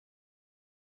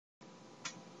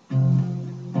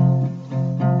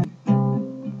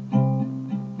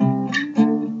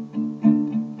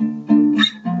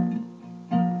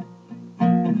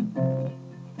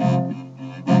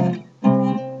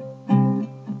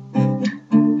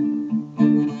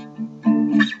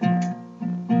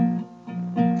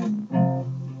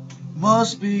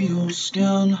Must be your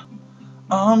skin,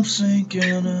 I'm sinking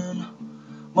in.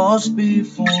 Must be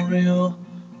for real,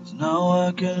 'cause now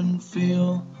I can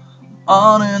feel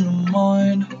on in the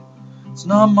mind. It's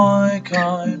not my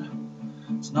kind,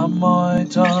 it's not my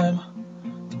time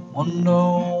to wonder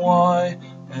why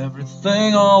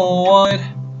everything all white,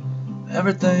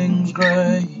 everything's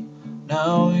grey.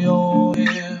 Now you're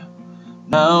here,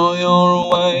 now you're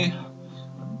away.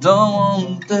 I don't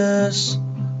want this,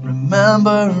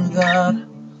 remember that.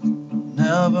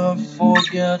 Never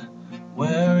forget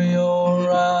where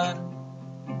you're at.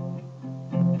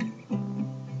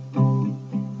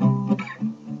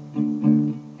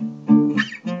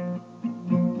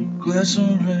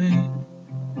 Glycerine,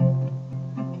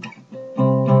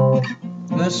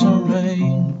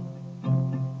 glycerine.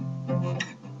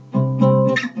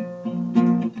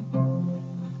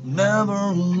 Never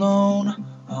alone,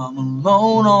 I'm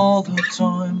alone all the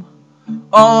time.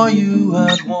 Are you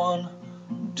at one?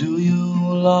 Do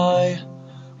you lie?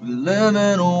 We live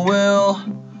in a will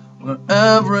where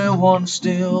everyone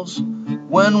steals.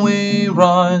 When we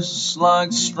rise, it's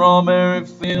like strawberry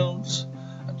fields.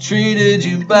 I treated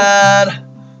you bad,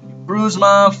 you bruised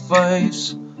my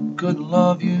face. Couldn't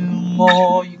love you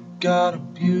more, you got a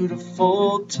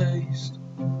beautiful taste.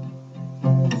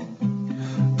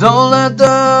 Don't let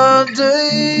the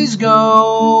days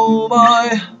go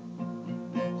by.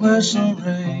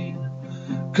 Glycerine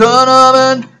could have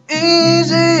been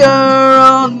easier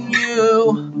on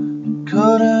you.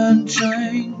 Couldn't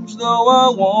change though I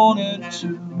wanted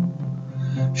to.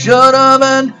 Should have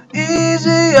been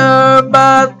easier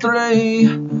by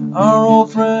 3. Our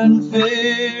old friend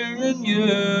fearing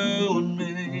you and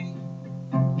me.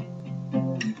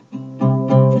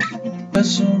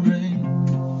 Glycerine,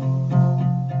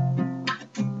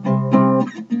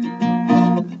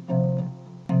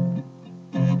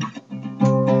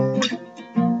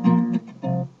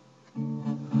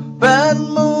 bad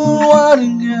moon white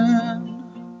again,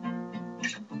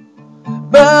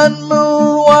 bad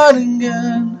moon white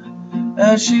again,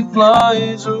 as she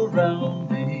flies around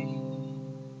me.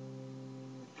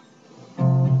 I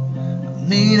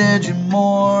needed you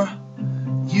more,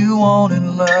 you wanted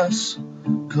less.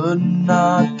 Could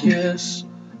not kiss,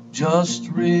 just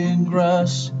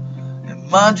regress. It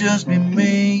might just be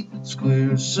me, it's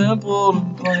clear, simple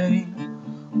and plain.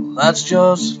 Well, that's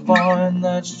just fine,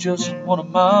 that's just one of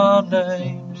my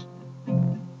names.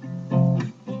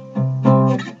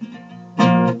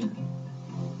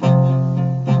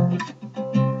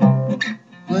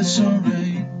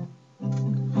 Glycerine,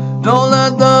 don't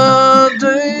let the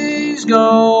days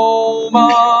go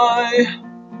by.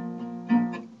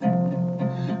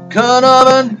 Could have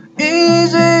been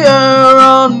easier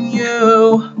on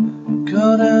you.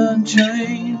 Couldn't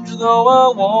change though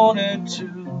I wanted to.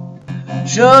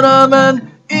 Should have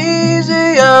been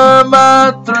easier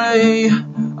by 3.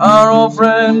 Our old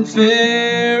friend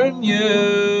fearing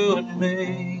you and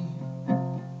me.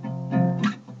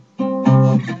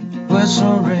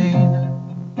 Glycerine,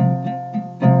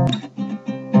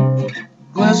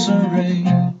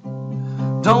 glycerine,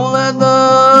 don't let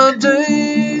the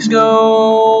days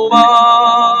go by.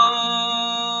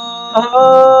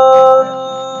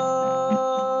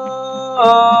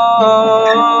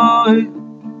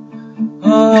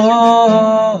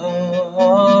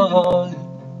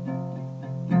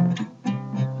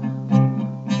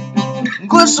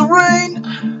 Glycerine,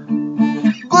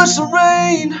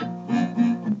 glycerine.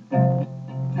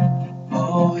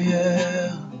 Oh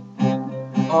yeah,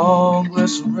 oh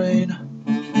glycerine,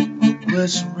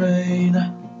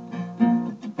 glycerine.